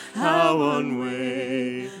how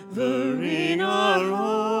unwavering our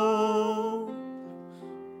hope.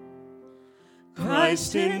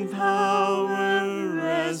 Christ in power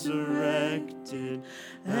resurrected,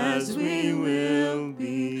 as we will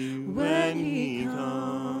be when he comes.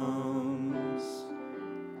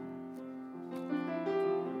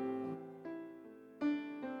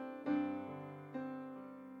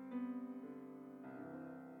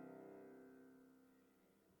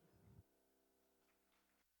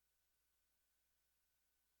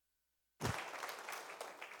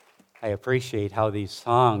 I appreciate how these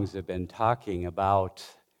songs have been talking about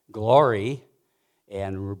glory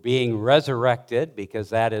and being resurrected, because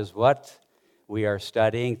that is what we are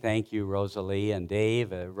studying. Thank you, Rosalie and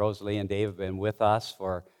Dave. Rosalie and Dave have been with us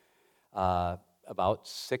for about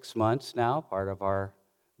 6 months now, part of our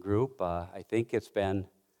group. I think it's been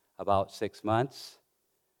about 6 months,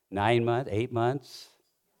 9 months, 8 months.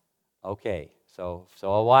 Okay, so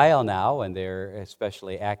a while now, and they're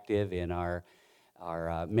especially active in our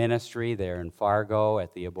ministry there in Fargo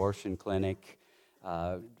at the abortion clinic,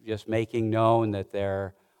 just making known that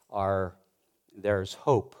there's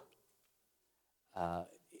hope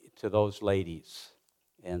to those ladies.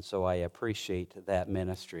 And so I appreciate that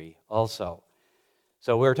ministry also.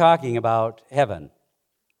 So we're talking about heaven.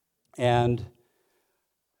 And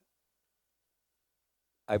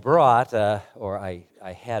I brought a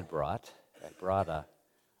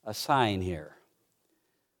sign here,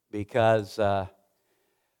 because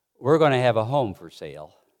we're going to have a home for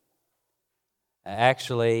sale.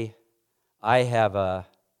 Actually, I have a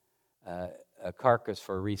carcass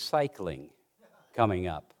for recycling coming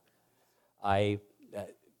up.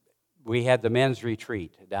 We had the men's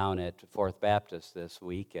retreat down at Fourth Baptist this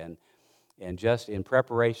week, and just in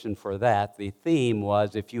preparation for that, the theme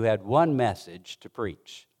was, if you had one message to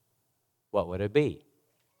preach, what would it be?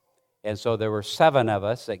 And so there were 7 of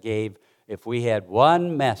us that gave, if we had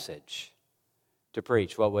one message to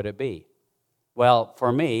preach, what would it be? Well,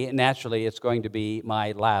 for me, naturally, it's going to be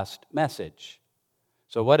my last message.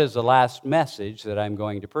 So what is the last message that I'm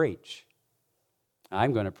going to preach?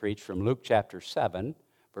 I'm going to preach from Luke chapter 7,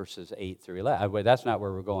 verses 8 through 11. That's not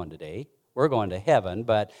where we're going today. We're going to heaven,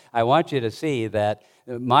 but I want you to see that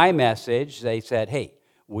my message, they said, hey,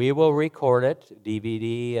 we will record it,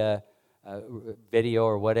 DVD, video,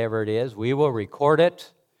 or whatever it is. We will record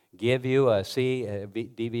it, give you a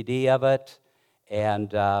DVD of it, and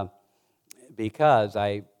because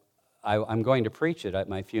I'm going to preach it at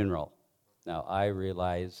my funeral. Now, I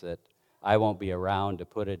realize that I won't be around to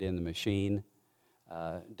put it in the machine.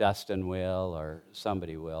 Dustin will, or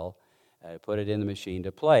somebody will, put it in the machine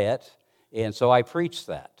to play it. And so I preached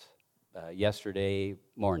that yesterday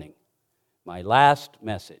morning, my last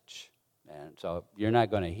message. And so you're not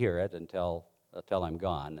going to hear it until I'm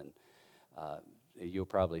gone, and you'll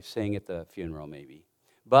probably sing at the funeral maybe.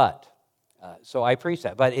 But so I preached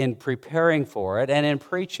that. But in preparing for it and in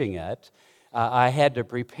preaching it, I had to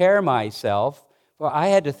prepare myself. I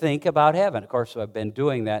had to think about heaven. Of course, I've been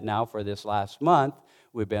doing that now for this last month.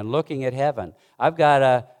 We've been looking at heaven. I've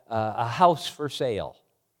got a house for sale.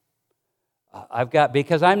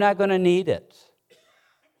 Because I'm not going to need it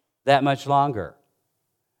that much longer.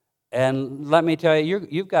 And let me tell you,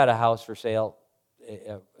 you've got a house for sale.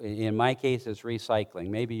 In my case, it's recycling.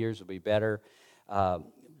 Maybe yours will be better.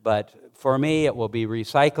 But for me, it will be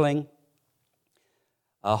recycling.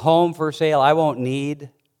 A home for sale. I won't need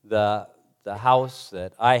the house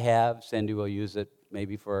that I have. Cindy will use it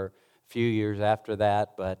maybe for a few years after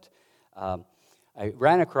that. But I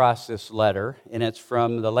ran across this letter, and it's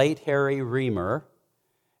from the late Harry Reamer,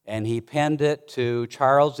 and he penned it to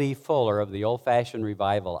Charles E. Fuller of the Old-Fashioned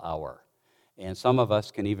Revival Hour. And some of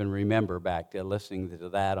us can even remember back to listening to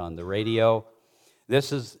that on the radio.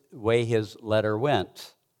 This is the way his letter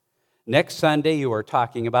went. Next Sunday, you are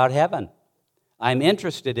talking about heaven. I'm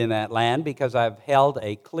interested in that land because I've held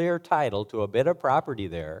a clear title to a bit of property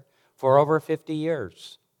there for over 50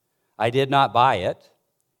 years. I did not buy it.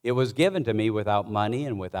 It was given to me without money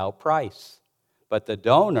and without price. But the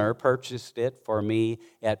donor purchased it for me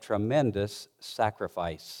at tremendous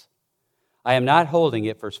sacrifice. I am not holding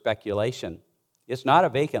it for speculation. It's not a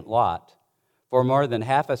vacant lot. For more than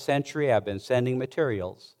half a century, I've been sending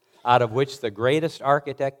materials, out of which the greatest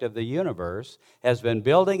architect of the universe has been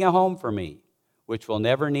building a home for me, which will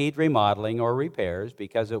never need remodeling or repairs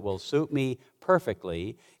because it will suit me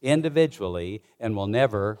perfectly, individually, and will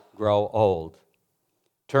never grow old.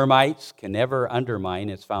 Termites can never undermine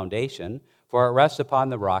its foundation, for it rests upon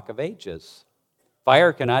the rock of ages.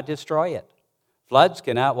 Fire cannot destroy it. Floods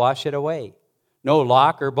cannot wash it away. No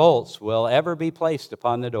lock or bolts will ever be placed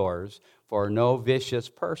upon the doors, for no vicious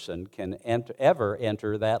person can ever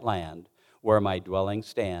enter that land where my dwelling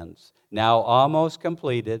stands, now almost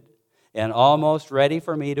completed and almost ready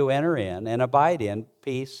for me to enter in and abide in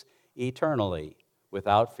peace eternally,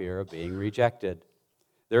 without fear of being rejected.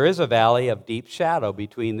 There is a valley of deep shadow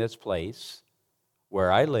between this place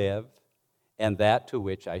where I live and that to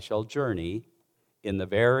which I shall journey in the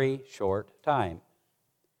very short time.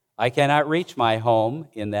 I cannot reach my home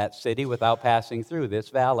in that city without passing through this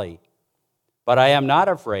valley. But I am not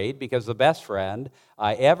afraid, because the best friend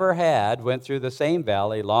I ever had went through the same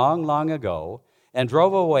valley long, long ago and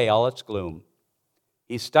drove away all its gloom.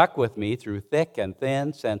 He stuck with me through thick and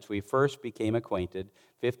thin since we first became acquainted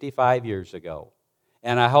 55 years ago.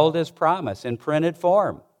 And I hold his promise in printed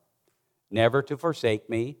form, never to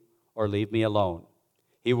forsake me or leave me alone.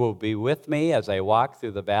 He will be with me as I walk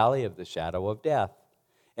through the valley of the shadow of death,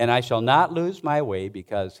 and I shall not lose my way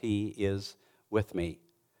because he is with me.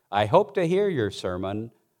 I hope to hear your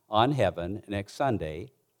sermon on heaven next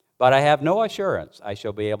Sunday, but I have no assurance I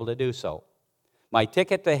shall be able to do so. My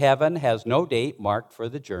ticket to heaven has no date marked for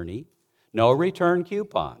the journey, no return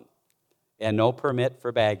coupon, and no permit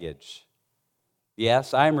for baggage.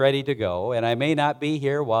 Yes, I'm ready to go, and I may not be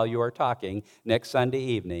here while you are talking next Sunday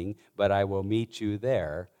evening, but I will meet you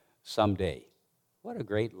there someday. What a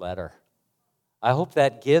great letter. I hope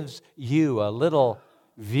that gives you a little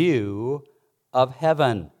view of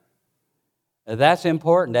heaven. That's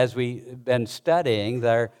important. As we've been studying,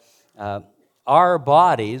 our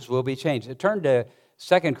bodies will be changed. Turn to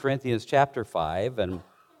 2 Corinthians chapter 5, and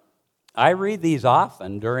I read these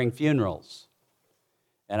often during funerals.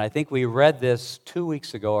 And I think we read this 2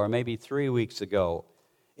 weeks ago or maybe 3 weeks ago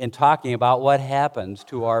in talking about what happens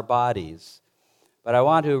to our bodies. But I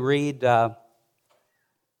want to read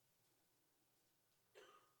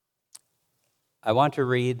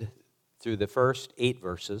through the first 8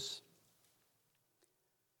 verses.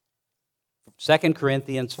 2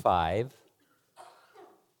 Corinthians 5,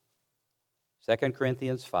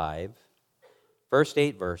 first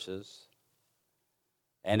 8 verses.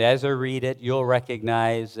 And as I read it, you'll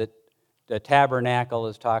recognize that the tabernacle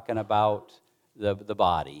is talking about the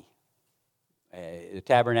body. The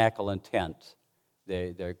tabernacle and tent,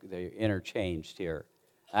 they're interchanged here.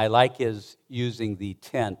 I like his using the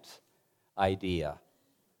tent idea.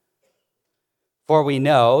 For we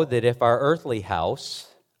know that if our earthly house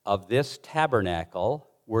of this tabernacle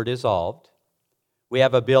were dissolved, we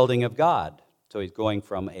have a building of God. So he's going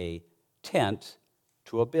from a tent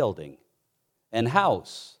to a building. And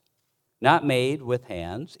house, not made with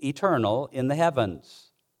hands, eternal in the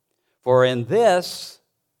heavens. For in this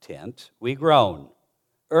tent we groan,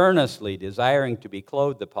 earnestly desiring to be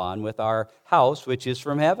clothed upon with our house which is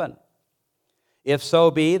from heaven. If so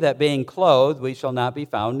be that being clothed we shall not be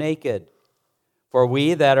found naked. For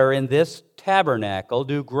we that are in this tabernacle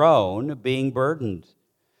do groan, being burdened,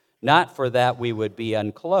 not for that we would be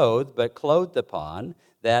unclothed, but clothed upon,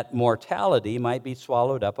 that mortality might be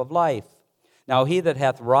swallowed up of life. Now he that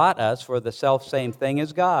hath wrought us for the selfsame thing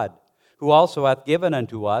is God, who also hath given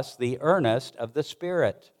unto us the earnest of the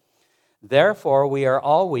Spirit. Therefore we are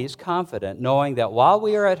always confident, knowing that while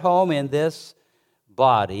we are at home in this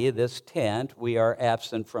body, this tent, we are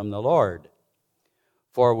absent from the Lord.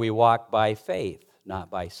 For we walk by faith,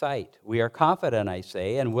 not by sight. We are confident, I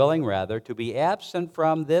say, and willing rather to be absent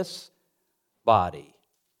from this body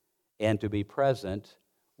and to be present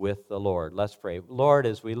with the Lord. Let's pray. Lord,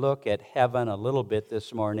 as we look at heaven a little bit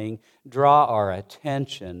this morning, draw our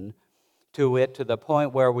attention to it to the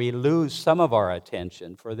point where we lose some of our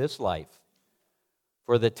attention for this life,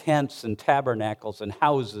 for the tents and tabernacles and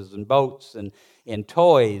houses and boats and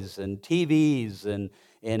toys and TVs and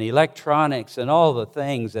electronics and all the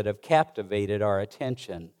things that have captivated our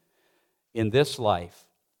attention in this life.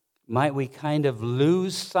 Might we kind of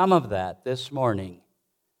lose some of that this morning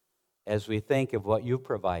as we think of what you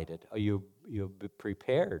provided, or you've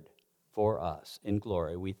prepared for us in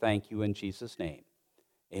glory. We thank you in Jesus' name.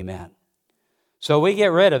 Amen. So we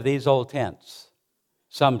get rid of these old tents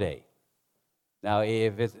someday. Now,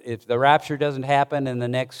 if the rapture doesn't happen in the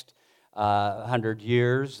next 100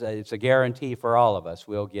 years, it's a guarantee for all of us.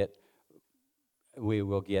 We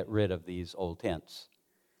will get rid of these old tents.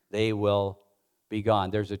 They will be gone.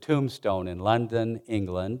 There's a tombstone in London,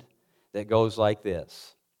 England, that goes like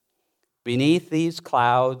this. Beneath these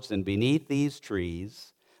clouds and beneath these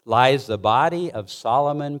trees lies the body of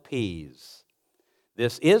Solomon Pease.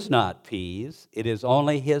 This is not Pease, it is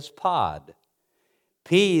only his pod.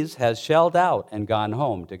 Pease has shelled out and gone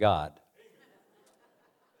home to God.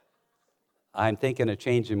 I'm thinking of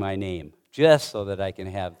changing my name just so that I can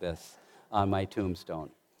have this on my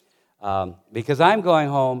tombstone. because I'm going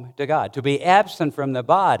home to God. To be absent from the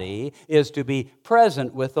body is to be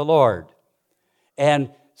present with the Lord.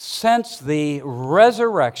 And since the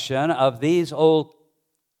resurrection of these old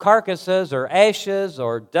carcasses or ashes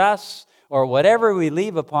or dust or whatever we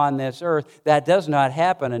leave upon this earth, that does not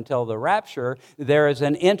happen until the rapture. There is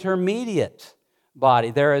an intermediate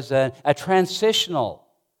body. There is a transitional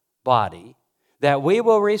body that we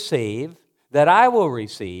will receive, that I will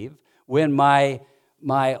receive when my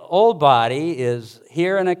old body is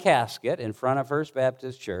here in a casket in front of First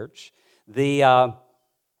Baptist Church.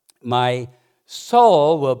 My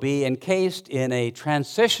soul will be encased in a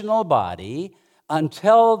transitional body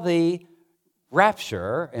until the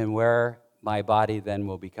rapture, and where my body then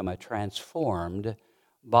will become a transformed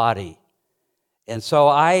body. And so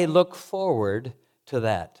I look forward to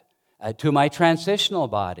that, to my transitional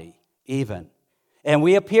body even. And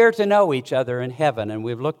we appear to know each other in heaven, and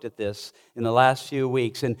we've looked at this in the last few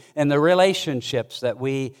weeks. And the relationships that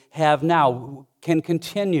we have now can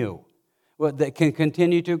continue, that can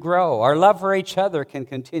continue to grow. Our love for each other can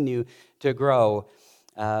continue to grow.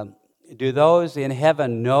 Do those in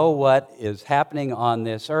heaven know what is happening on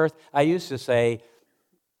this earth? I used to say,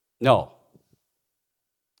 no.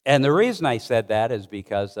 And the reason I said that is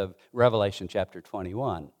because of Revelation chapter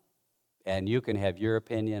 21. And you can have your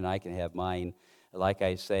opinion, I can have mine. Like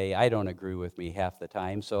I say, I don't agree with me half the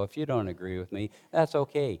time, so if you don't agree with me, that's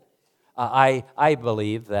okay. I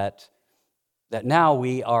believe that now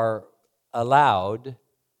we are allowed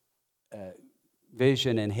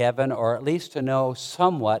vision in heaven, or at least to know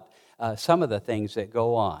somewhat some of the things that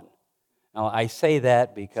go on. Now, I say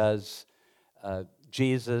that because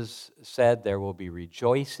Jesus said there will be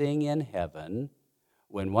rejoicing in heaven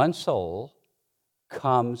when one soul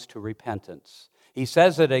comes to repentance. He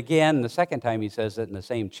says it again, the second time he says it in the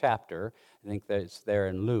same chapter. I think that it's there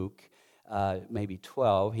in Luke, maybe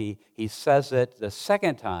 12. He says it the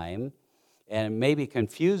second time, and maybe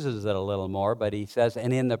confuses it a little more, but he says,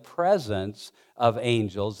 and in the presence of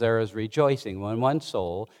angels there is rejoicing when one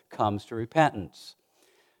soul comes to repentance.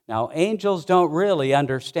 Now, angels don't really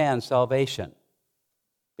understand salvation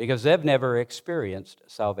because they've never experienced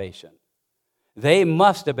salvation. They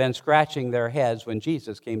must have been scratching their heads when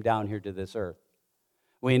Jesus came down here to this earth.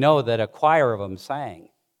 We know that a choir of them sang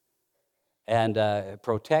and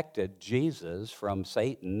protected Jesus from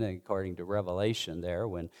Satan, according to Revelation there,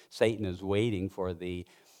 when Satan is waiting for the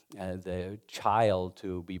child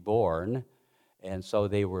to be born. And so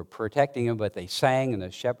they were protecting him, but they sang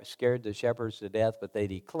and scared the shepherds to death, but they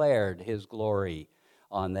declared his glory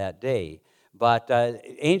on that day. But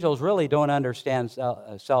angels really don't understand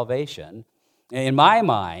salvation. In my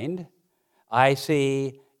mind, I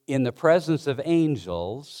see in the presence of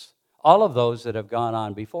angels all of those that have gone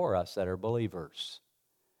on before us that are believers.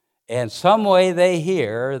 And some way they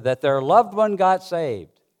hear that their loved one got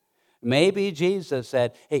saved. Maybe Jesus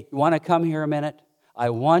said, hey, you want to come here a minute? I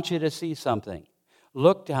want you to see something.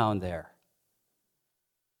 Look down there.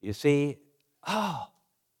 You see,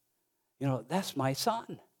 that's my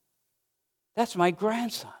son. That's my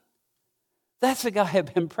grandson. That's the guy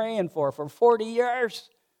I've been praying for 40 years.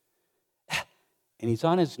 And he's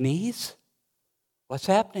on his knees? What's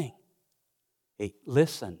happening? Hey,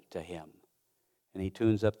 listen to him. And he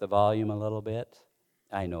tunes up the volume a little bit.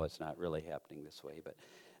 I know it's not really happening this way,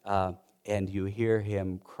 but and you hear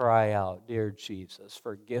him cry out, dear Jesus,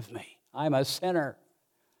 forgive me. I'm a sinner.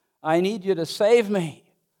 I need you to save me.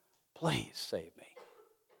 Please save me.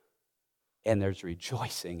 And there's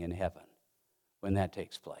rejoicing in heaven when that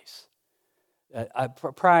takes place.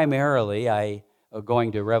 Primarily, I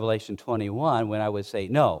going to Revelation 21, when I would say,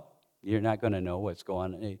 no, you're not going to know what's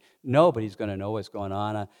going on. Nobody's going to know what's going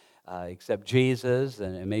on except Jesus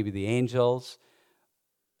and maybe the angels.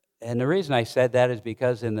 And the reason I said that is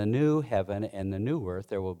because in the new heaven and the new earth,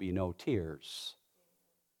 there will be no tears.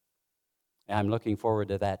 And I'm looking forward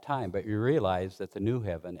to that time. But you realize that the new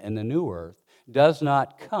heaven and the new earth does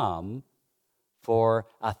not come for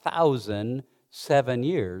 1,007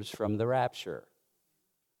 years from the rapture.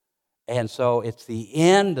 And so it's the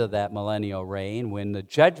end of that millennial reign when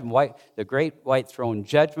the great white throne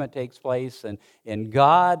judgment takes place, and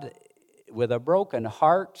God, with a broken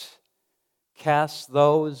heart, casts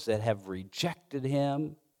those that have rejected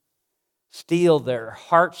him, steel their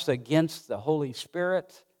hearts against the Holy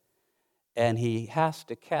Spirit, and he has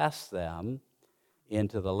to cast them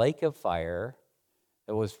into the lake of fire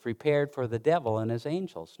that was prepared for the devil and his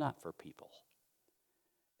angels, not for people.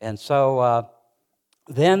 And so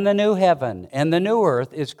then the new heaven and the new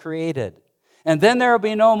earth is created. And then there will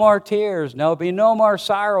be no more tears, there will be no more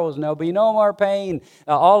sorrows, there will be no more pain,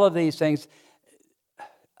 all of these things.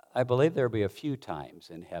 I believe there will be a few times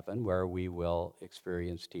in heaven where we will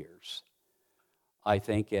experience tears. I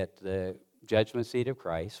think at the judgment seat of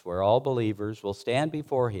Christ, where all believers will stand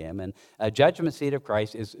before him, and a judgment seat of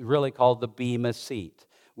Christ is really called the Bema seat,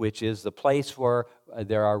 which is the place where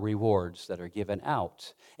there are rewards that are given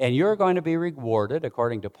out. And you're going to be rewarded,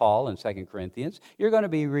 according to Paul in 2 Corinthians, you're going to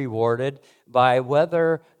be rewarded by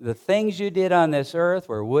whether the things you did on this earth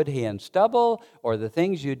were wood, hay, and stubble, or the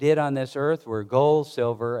things you did on this earth were gold,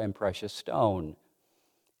 silver, and precious stone.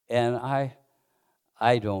 And I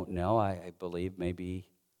don't know. I believe maybe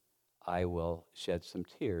I will shed some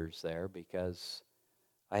tears there because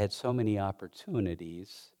I had so many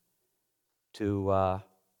opportunities to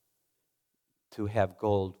have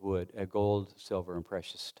gold, silver, and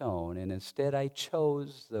precious stone, and instead I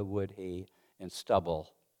chose the wood, hay, and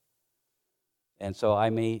stubble. And so I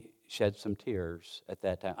may shed some tears at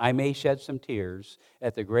that time. I may shed some tears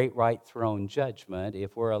at the great white throne judgment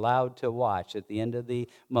if we're allowed to watch at the end of the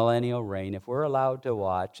millennial reign, if we're allowed to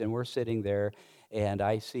watch and we're sitting there and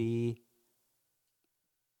I see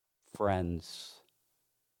friends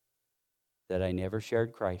that I never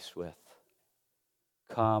shared Christ with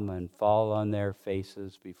come and fall on their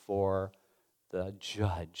faces before the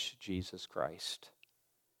judge, Jesus Christ.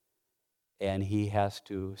 And he has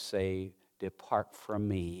to say, "Depart from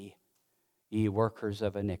me, ye workers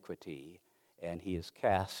of iniquity," and he is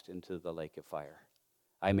cast into the lake of fire.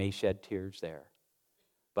 I may shed tears there.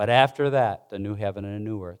 But after that, the new heaven and a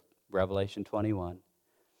new earth, Revelation 21,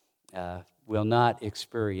 will not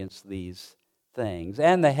experience these things.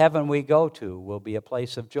 And the heaven we go to will be a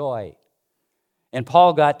place of joy. And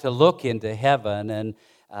Paul got to look into heaven, and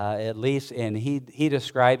he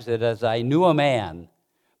describes it as, "I knew a man."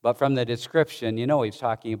 But from the description, he's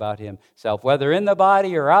talking about himself, whether in the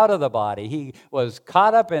body or out of the body. He was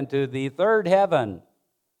caught up into the third heaven.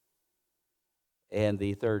 And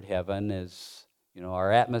the third heaven is,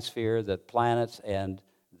 our atmosphere, the planets, and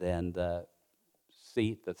then the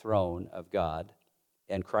seat, the throne of God,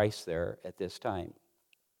 and Christ there at this time.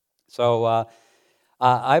 So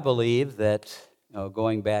I believe that,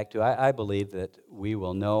 going back to, I believe that we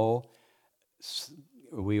will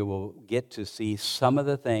get to see some of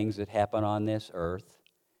the things that happen on this earth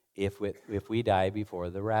if we die before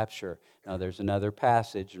the rapture. Now, there's another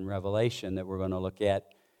passage in Revelation that we're going to look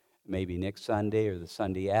at maybe next Sunday or the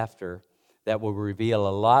Sunday after that will reveal a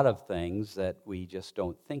lot of things that we just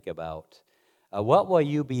don't think about. What will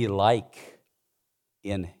you be like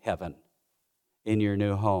in heaven, in your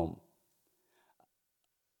new home?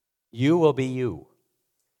 You will be you.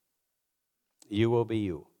 You will be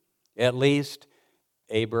you. At least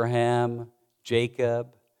Abraham,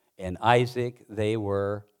 Jacob, and Isaac, they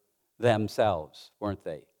were themselves, weren't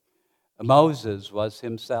they? Moses was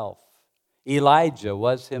himself. Elijah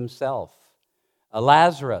was himself.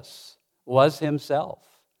 Lazarus was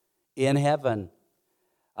himself in heaven.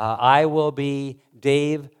 I will be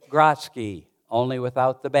Dave Grotsky, only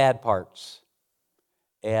without the bad parts.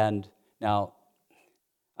 And now,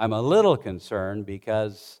 I'm a little concerned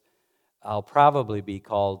because I'll probably be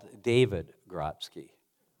called David Grotsky.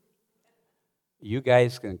 You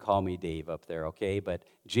guys can call me Dave up there, okay? But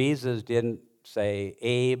Jesus didn't say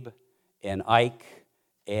Abe and Ike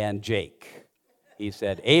and Jake. He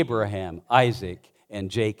said Abraham, Isaac, and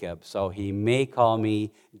Jacob. So he may call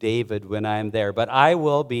me David when I'm there. But I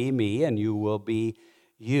will be me and you will be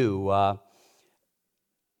you.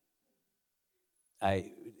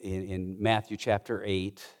 In Matthew chapter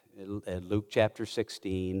 8, Luke chapter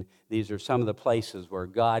 16, these are some of the places where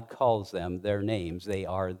God calls them their names. They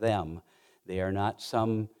are them. They are not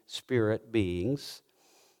some spirit beings.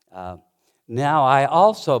 Now, I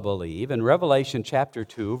also believe in Revelation chapter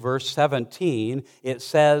 2, verse 17, it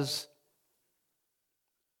says,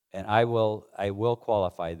 and I will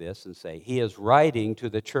qualify this and say, he is writing to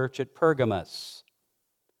the church at Pergamos.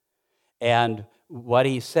 And what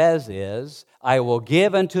he says is, I will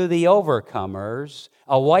give unto the overcomers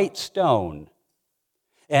a white stone.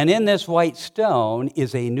 And in this white stone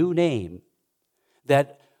is a new name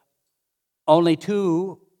that only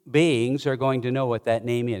two beings are going to know what that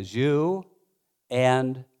name is. You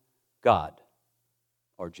and God,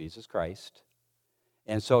 or Jesus Christ.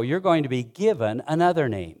 And so you're going to be given another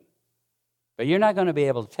name. But you're not going to be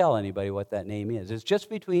able to tell anybody what that name is. It's just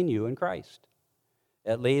between you and Christ.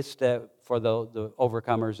 At least for the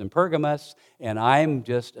overcomers in Pergamos. And I'm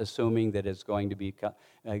just assuming that it's going to be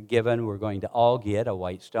given. We're going to all get a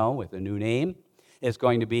white stone with a new name. It's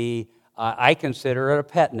going to be, I consider it a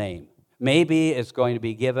pet name. Maybe it's going to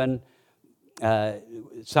be given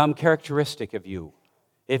some characteristic of you.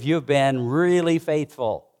 If you've been really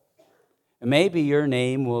faithful, maybe your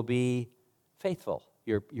name will be faithful.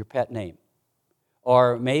 your pet name.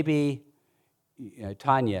 Or maybe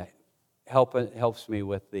Tanya helps me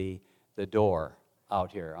with the door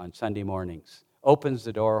out here on Sunday mornings. Opens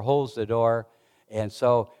the door, holds the door, and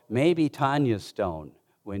so maybe Tanya's stone,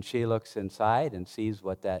 when she looks inside and sees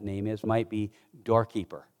what that name is, might be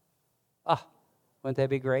doorkeeper. Ah, wouldn't that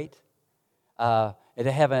be great? To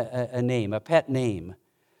have a name, a pet name.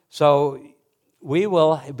 So we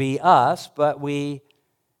will be us, but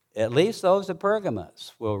at least those at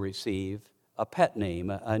Pergamos, will receive a pet name,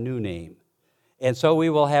 a new name. And so we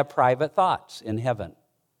will have private thoughts in heaven.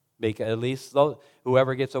 Because at least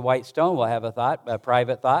whoever gets a white stone will have a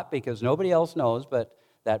private thought, because nobody else knows but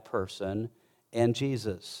that person and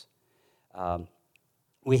Jesus.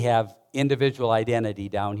 We have individual identity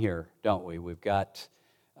down here, don't we? We've got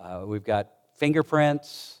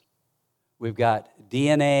fingerprints, we've got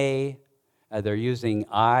DNA. They're using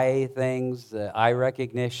eye things, eye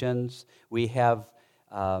recognitions. We have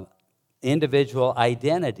individual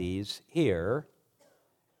identities here,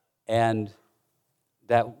 and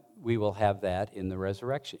that we will have that in the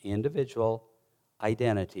resurrection. Individual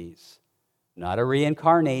identities. Not a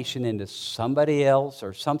reincarnation into somebody else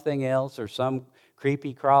or something else or some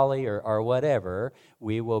creepy crawly or whatever.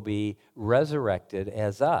 We will be resurrected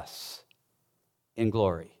as us in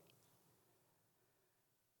glory.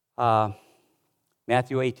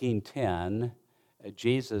 Matthew 18:10,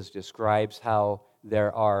 Jesus describes how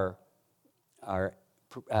there are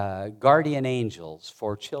guardian angels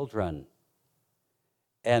for children.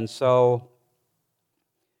 And so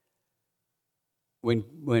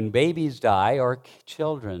when babies die or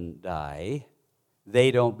children die,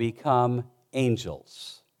 they don't become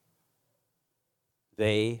angels.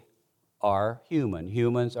 They are human.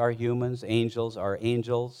 Humans are humans. Angels are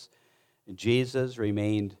angels. Jesus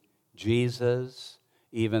remained Jesus,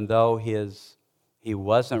 even though he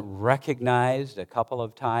wasn't recognized a couple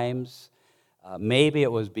of times. Maybe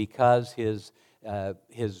it was because his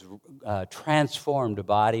transformed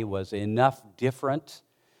body was enough different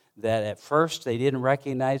that at first they didn't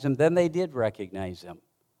recognize him. Then they did recognize him.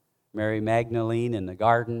 Mary Magdalene in the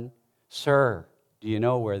garden, "Sir, do you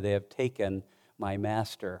know where they have taken my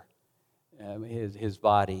master, his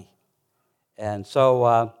body?" And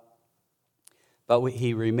so,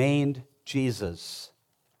 he remained Jesus.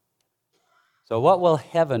 So what will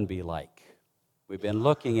heaven be like? We've been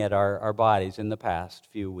looking at our bodies in the past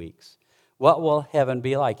few weeks. What will heaven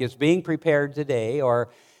be like? It's being prepared today, or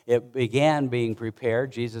it began being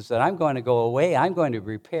prepared. Jesus said, "I'm going to go away. I'm going to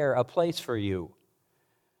prepare a place for you,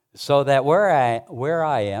 so that where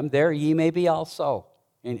I am, there ye may be also."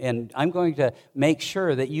 And I'm going to make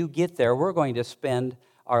sure that you get there. We're going to spend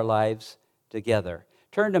our lives together.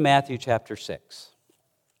 Turn to Matthew chapter 6,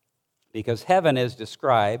 because heaven is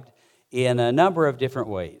described in a number of different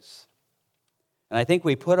ways. And I think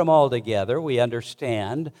we put them all together, we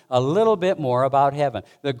understand a little bit more about heaven.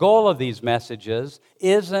 The goal of these messages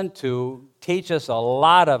isn't to teach us a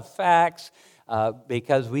lot of facts,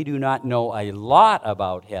 because we do not know a lot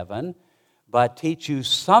about heaven, but teach you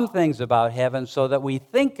some things about heaven so that we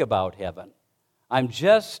think about heaven. I'm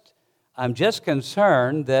just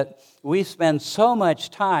concerned that we spend so much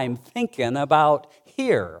time thinking about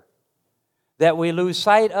here that we lose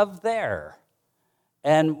sight of there.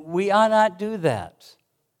 And we ought not do that.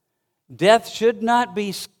 Death should not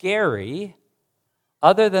be scary,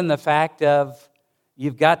 other than the fact of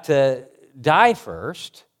you've got to die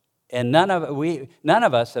first, and none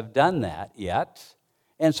of us have done that yet.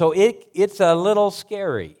 And so it's a little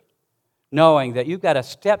scary, knowing that you've got to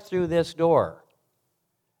step through this door,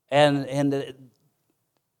 and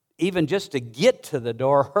even just to get to the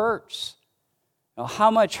door hurts. Now, how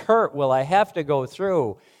much hurt will I have to go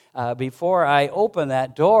through before I open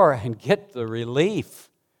that door and get the relief?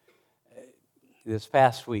 This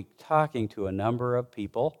past week, talking to a number of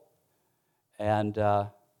people, and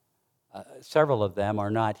several of them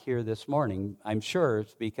are not here this morning. I'm sure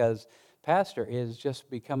it's because Pastor is just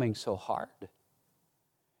becoming so hard.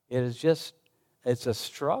 It's a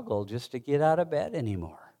struggle just to get out of bed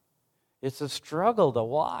anymore. It's a struggle to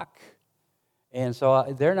walk. And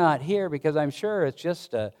so they're not here because I'm sure it's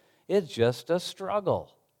just a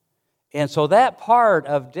struggle. And so that part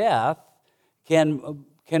of death can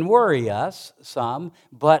worry us some,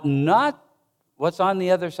 but not what's on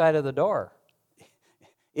the other side of the door.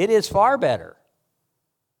 It is far better,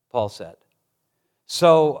 Paul said.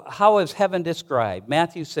 So how is heaven described?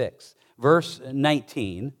 Matthew 6, verse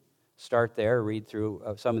 19. Start there, read through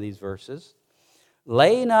some of these verses.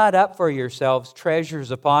 "Lay not up for yourselves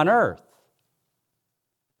treasures upon earth."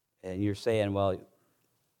 And you're saying, well,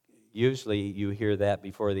 usually you hear that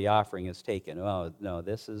before the offering is taken. Oh, no,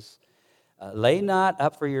 this is Lay not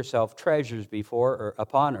up for yourself treasures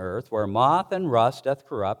upon earth, where moth and rust doth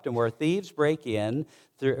corrupt, and where thieves break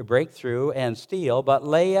through and steal, but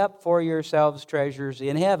lay up for yourselves treasures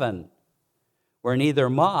in heaven, where neither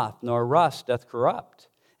moth nor rust doth corrupt,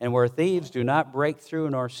 and where thieves do not break through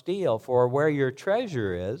nor steal. For where your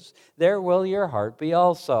treasure is, there will your heart be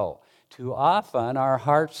also. Too often our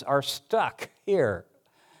hearts are stuck here.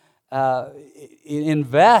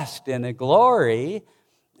 Invest in the glory,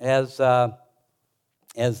 as the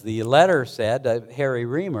letter said, Harry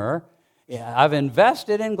Reamer, I've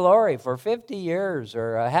invested in glory for 50 years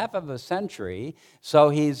or a half of a century, so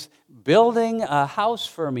he's building a house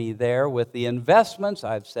for me there with the investments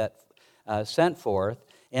I've sent forth.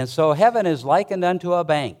 And so heaven is likened unto a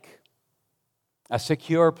bank, a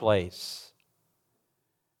secure place.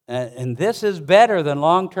 And this is better than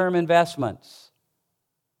long-term investments.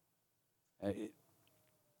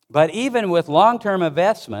 But even with long-term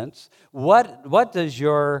investments, what does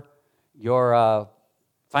your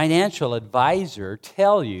financial advisor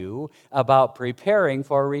tell you about preparing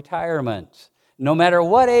for retirement, no matter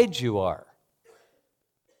what age you are?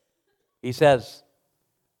 He says,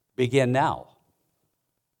 begin now.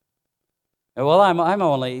 Well, I'm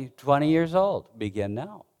only 20 years old. Begin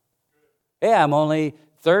now. Hey, I'm only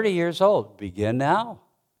 30 years old. Begin now.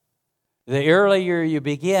 The earlier you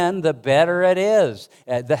begin, the better it is.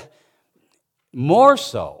 More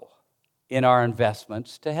so in our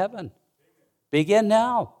investments to heaven. Begin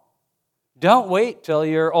now. Don't wait till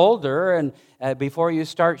you're older and before you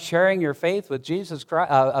start sharing your faith with Jesus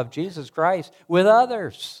Christ with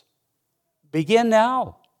others. Begin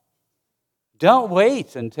now. Don't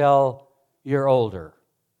wait until you're older.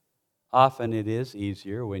 Often it is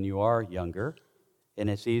easier when you are younger, and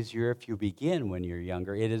it's easier if you begin when you're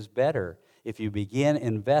younger. It is better if you begin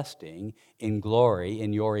investing in glory,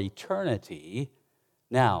 in your eternity,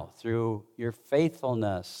 now, through your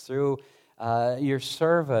faithfulness, through your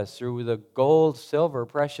service, through the gold, silver,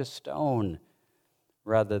 precious stone,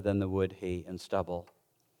 rather than the wood, hay, and stubble.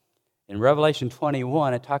 In Revelation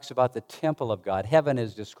 21, it talks about the temple of God. Heaven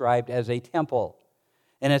is described as a temple,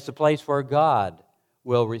 and it's a place where God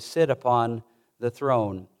will sit upon the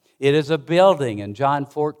throne. It is a building in John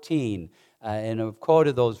 14, and I've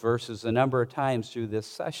quoted those verses a number of times through this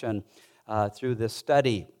session, through this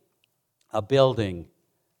study. A building,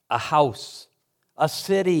 a house, a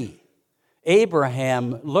city.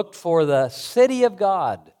 Abraham looked for the city of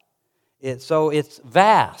God. So it's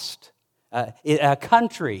vast. A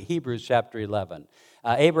country, Hebrews chapter 11.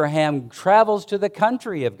 Abraham travels to the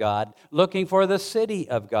country of God looking for the city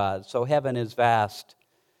of God. So heaven is vast.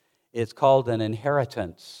 It's called an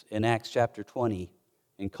inheritance in Acts chapter 20,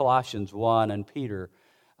 in Colossians 1, and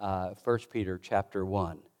 1 Peter chapter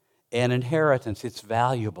 1. An inheritance, it's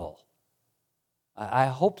valuable. I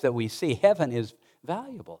hope that we see heaven is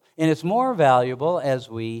valuable. And it's more valuable as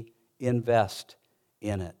we invest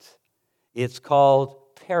in it. It's called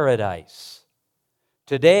paradise.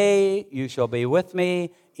 Today you shall be with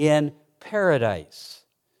me in paradise.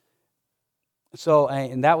 So,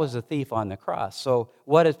 and that was a thief on the cross. So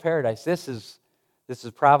what is paradise? This is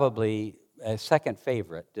probably a second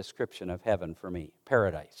favorite description of heaven for me,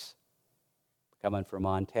 paradise. Coming from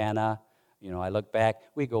Montana, I look back,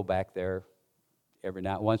 we go back there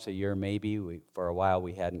once a year maybe. For a while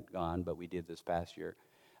we hadn't gone, but we did this past year.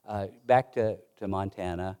 Back to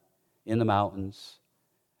Montana, in the mountains.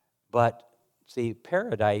 But see,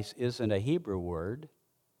 paradise isn't a Hebrew word.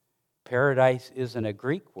 Paradise isn't a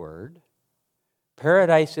Greek word.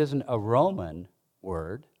 Paradise isn't a Roman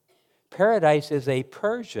word. Paradise is a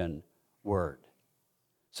Persian word.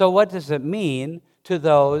 So what does it mean to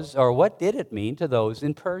those, or what did it mean to those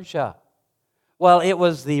in Persia? Well, it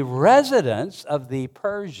was the residence of the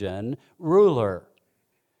Persian ruler.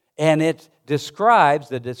 And it describes,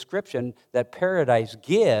 the description that paradise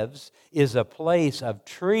gives is a place of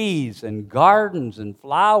trees and gardens and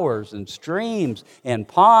flowers and streams and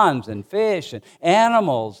ponds and fish and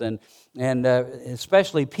animals and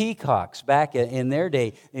especially peacocks back in their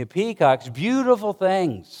day. Peacocks, beautiful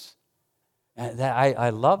things. I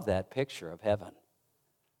love that picture of heaven.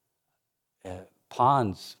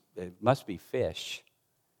 Ponds, it must be fish.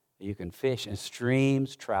 You can fish. And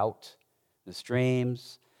streams, trout, the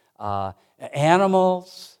streams.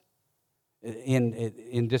 Animals,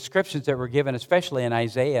 in descriptions that were given, especially in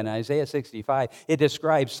Isaiah 65, it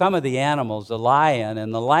describes some of the animals, the lion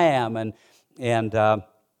and the lamb and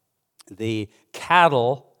the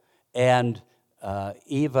cattle and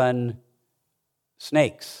even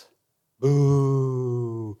snakes.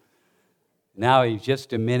 Boo! Now you've just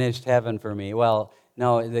diminished heaven for me. Well,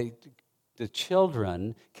 no, the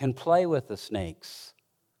children can play with the snakes.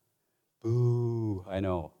 Boo, I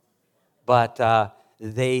know. But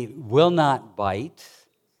they will not bite.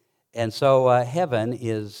 And so heaven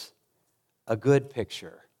is a good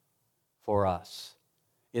picture for us.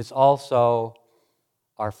 It's also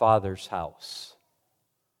our Father's house.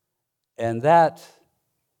 And that,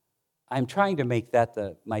 I'm trying to make that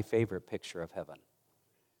my favorite picture of heaven.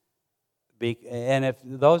 And if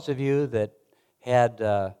those of you that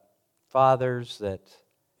had fathers that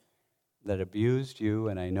abused you,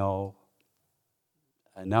 and I know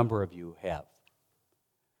a number of you have,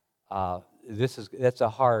 that's a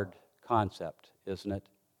hard concept, isn't it?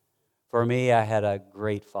 For me, I had a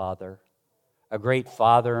great father-in-law,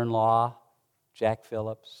 Jack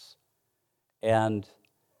Phillips, and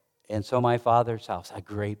so my father's house, a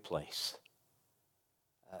great place.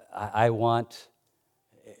 I want,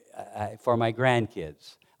 for my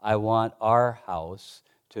grandkids, I want our house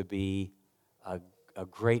to be a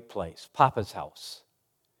great place, Papa's house.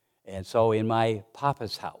 And so in my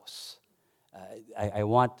Papa's house, I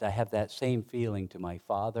want to have that same feeling to my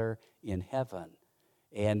Father in heaven.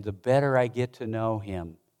 And the better I get to know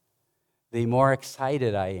Him, the more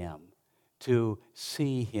excited I am to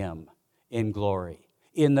see Him in glory,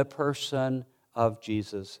 in the person of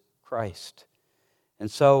Jesus Christ.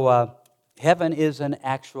 And so heaven is an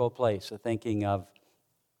actual place. Thinking of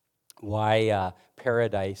why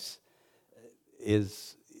paradise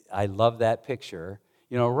is, I love that picture.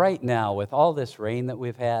 You know, right now, with all this rain that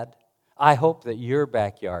we've had, I hope that your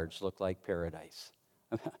backyards look like paradise.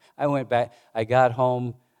 I got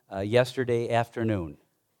home yesterday afternoon,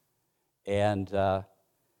 and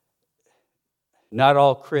not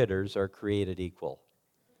all critters are created equal.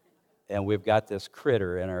 And we've got this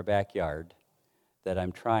critter in our backyard that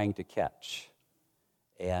I'm trying to catch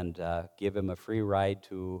and give him a free ride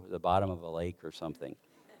to the bottom of a lake or something.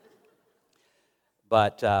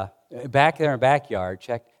 But back there in our backyard,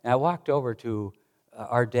 and I walked over to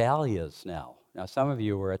our dahlias now. Now, some of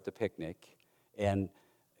you were at the picnic, and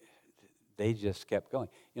they just kept going.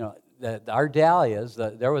 You know, our dahlias,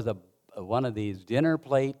 there was one of these dinner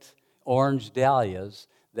plate orange dahlias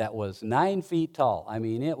that was 9 feet tall. I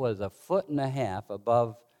mean, it was 1.5 feet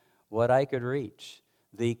above what I could reach.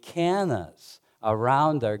 The cannas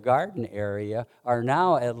around their garden area are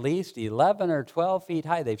now at least 11 or 12 feet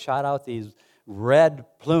high. They've shot out these red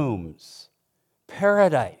plumes.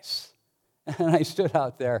 Paradise. And I stood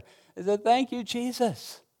out there. I said, thank you,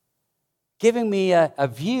 Jesus, giving me a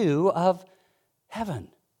view of heaven,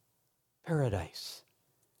 paradise.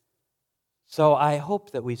 So I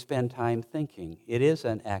hope that we spend time thinking. It is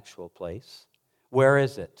an actual place. Where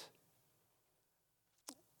is it?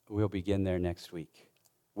 We'll begin there next week.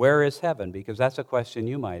 Where is heaven? Because that's a question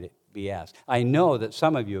you might be asked. I know that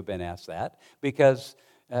some of you have been asked that because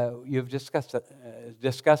you've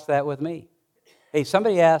discussed that with me. Hey,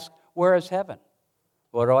 somebody asked, where is heaven?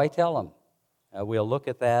 What do I tell them? We'll look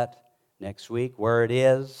at that next week, where it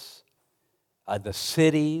is, the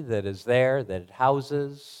city that is there, that it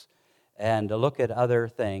houses, and to look at other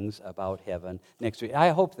things about heaven next week.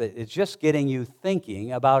 I hope that it's just getting you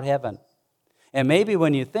thinking about heaven. And maybe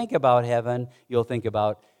when you think about heaven, you'll think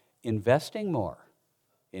about investing more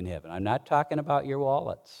in heaven. I'm not talking about your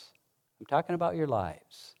wallets. I'm talking about your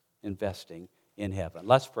lives, investing in heaven.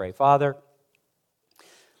 Let's pray. Father,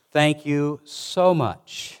 thank you so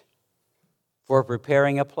much for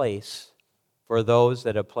preparing a place for those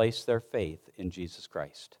that have placed their faith in Jesus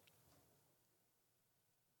Christ.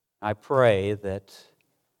 I pray that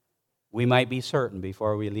we might be certain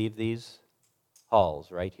before we leave these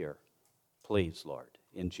halls right here. Please, Lord,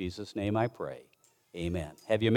 in Jesus' name I pray. Amen. Have you